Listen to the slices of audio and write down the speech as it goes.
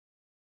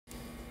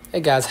Hey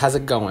guys, how's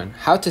it going?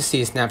 How to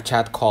see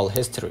Snapchat call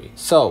history.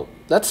 So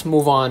let's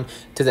move on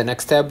to the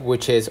next step,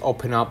 which is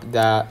open up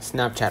the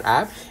Snapchat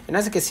app. And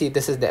as you can see,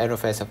 this is the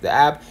interface of the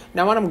app.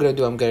 Now what I'm gonna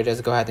do, I'm gonna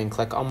just go ahead and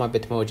click on my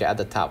Bitmoji at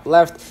the top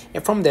left,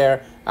 and from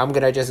there I'm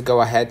gonna just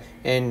go ahead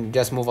and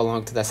just move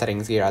along to the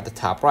settings here at the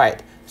top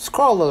right.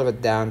 Scroll a little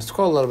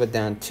bit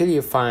down till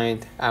you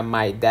find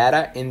my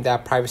data. In the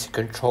privacy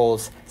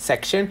controls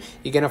section,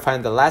 you're gonna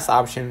find the last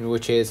option,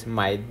 which is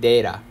my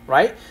data,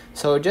 right?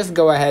 So just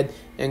go ahead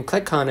and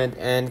click on it,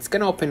 and it's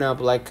gonna open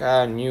up like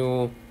a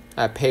new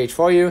page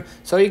for you.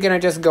 So you're gonna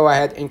just go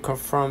ahead and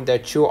confirm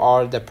that you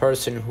are the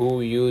person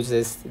who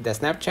uses the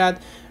Snapchat,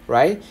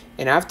 right?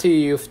 And after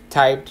you've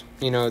typed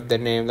the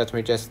name, let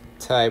me just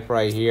type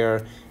right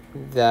here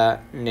the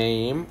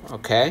name,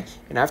 okay?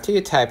 And after you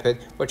type it,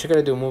 what you're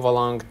gonna do, move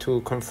along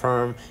to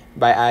confirm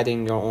by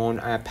adding your own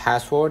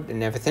password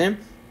and everything.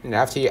 And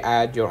after you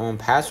add your own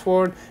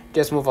password,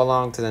 just move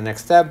along to the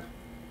next step,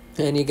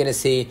 and you're gonna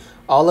see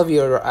all of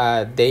your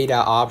data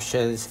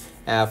options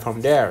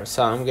from there.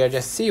 So I'm gonna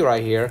just see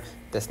right here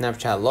the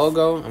Snapchat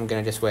logo. I'm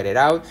gonna just wait it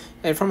out,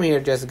 and from here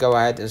just go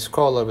ahead and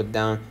scroll a little bit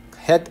down,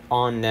 hit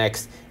on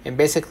next, and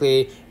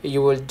basically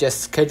you will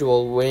just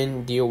schedule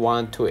when do you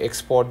want to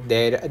export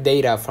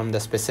data from the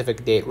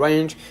specific date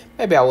range.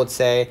 Maybe I would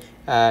say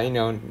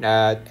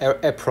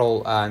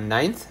April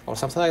 9th or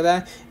something like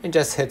that, and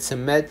just hit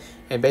submit.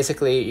 And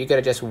basically you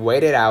gotta just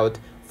wait it out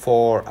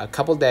for a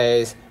couple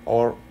days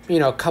or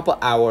a couple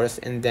hours,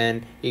 and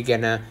then you're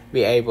gonna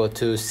be able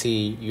to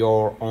see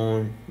your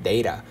own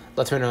data.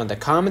 Let me know in the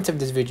comments if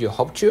this video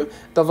helped you.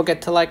 Don't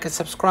forget to like and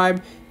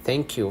subscribe.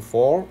 Thank you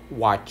for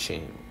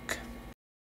watching.